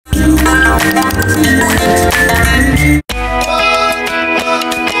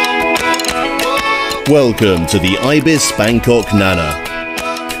Welcome to the Ibis Bangkok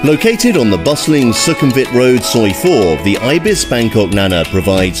Nana. Located on the bustling Sukhumvit Road Soi 4, the Ibis Bangkok Nana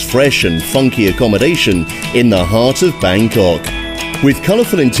provides fresh and funky accommodation in the heart of Bangkok. With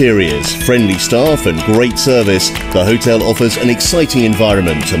colourful interiors, friendly staff and great service, the hotel offers an exciting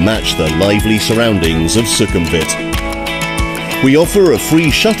environment to match the lively surroundings of Sukhumvit. We offer a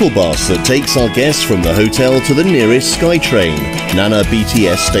free shuttle bus that takes our guests from the hotel to the nearest SkyTrain Nana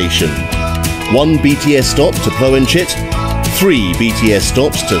BTS station. 1 BTS stop to Ploenchit, 3 BTS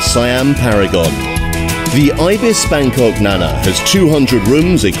stops to Siam Paragon. The Ibis Bangkok Nana has 200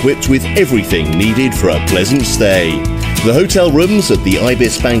 rooms equipped with everything needed for a pleasant stay. The hotel rooms at the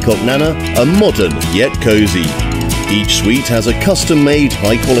Ibis Bangkok Nana are modern yet cosy. Each suite has a custom-made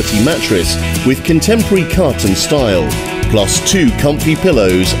high-quality mattress with contemporary cut and style, plus 2 comfy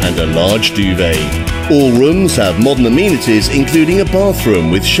pillows and a large duvet. All rooms have modern amenities including a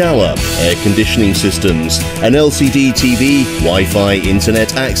bathroom with shower, air conditioning systems, an LCD TV, Wi-Fi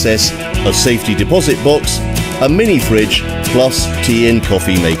internet access, a safety deposit box, a mini fridge, plus tea and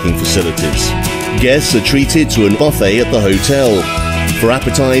coffee making facilities. Guests are treated to a buffet at the hotel. For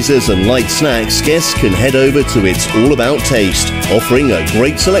appetizers and light snacks, guests can head over to its All About Taste, offering a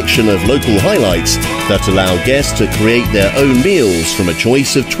great selection of local highlights that allow guests to create their own meals from a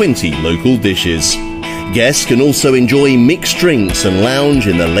choice of 20 local dishes. Guests can also enjoy mixed drinks and lounge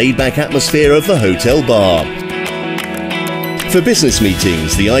in the laid-back atmosphere of the hotel bar. For business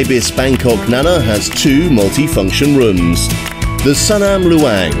meetings, the Ibis Bangkok Nana has 2 multi-function rooms. The Sanam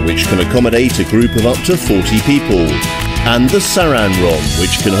Luang, which can accommodate a group of up to 40 people, and the Saran Rom,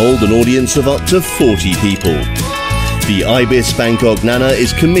 which can hold an audience of up to 40 people. The Ibis Bangkok Nana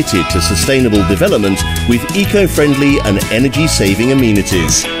is committed to sustainable development with eco-friendly and energy-saving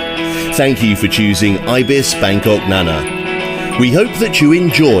amenities. Thank you for choosing Ibis Bangkok Nana. We hope that you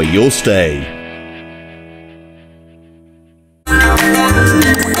enjoy your stay.